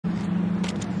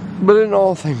But in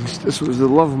all things, this was the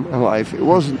love of my life. It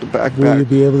wasn't the backpack. Will you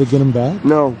be able to get them back?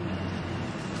 No.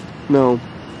 No.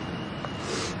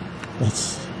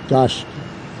 That's, gosh.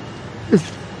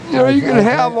 You know, you can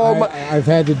have all my... I've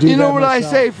had to do that. You know what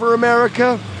myself. I say for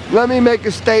America? Let me make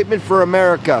a statement for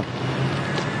America.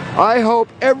 I hope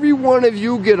every one of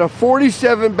you get a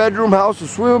 47-bedroom house, a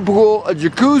swimming pool, a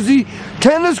jacuzzi,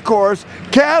 tennis course,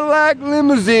 Cadillac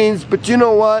limousines. But you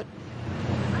know what?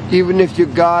 Even if you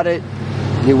got it,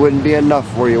 it wouldn't be enough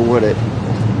for you, would it?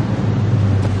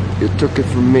 You took it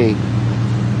from me.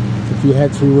 If you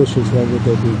had 3 wishes, what would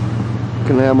they be?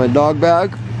 Can I have my dog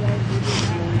back?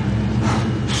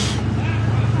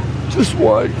 Just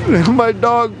one. Can I have my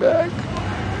dog back?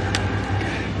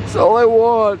 That's all I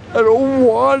want. I don't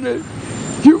want it.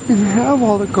 You can have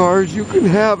all the cars. You can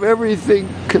have everything.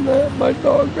 Can I have my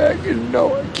dog back? And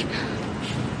no, I can't.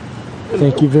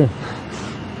 Thank you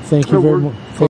very much.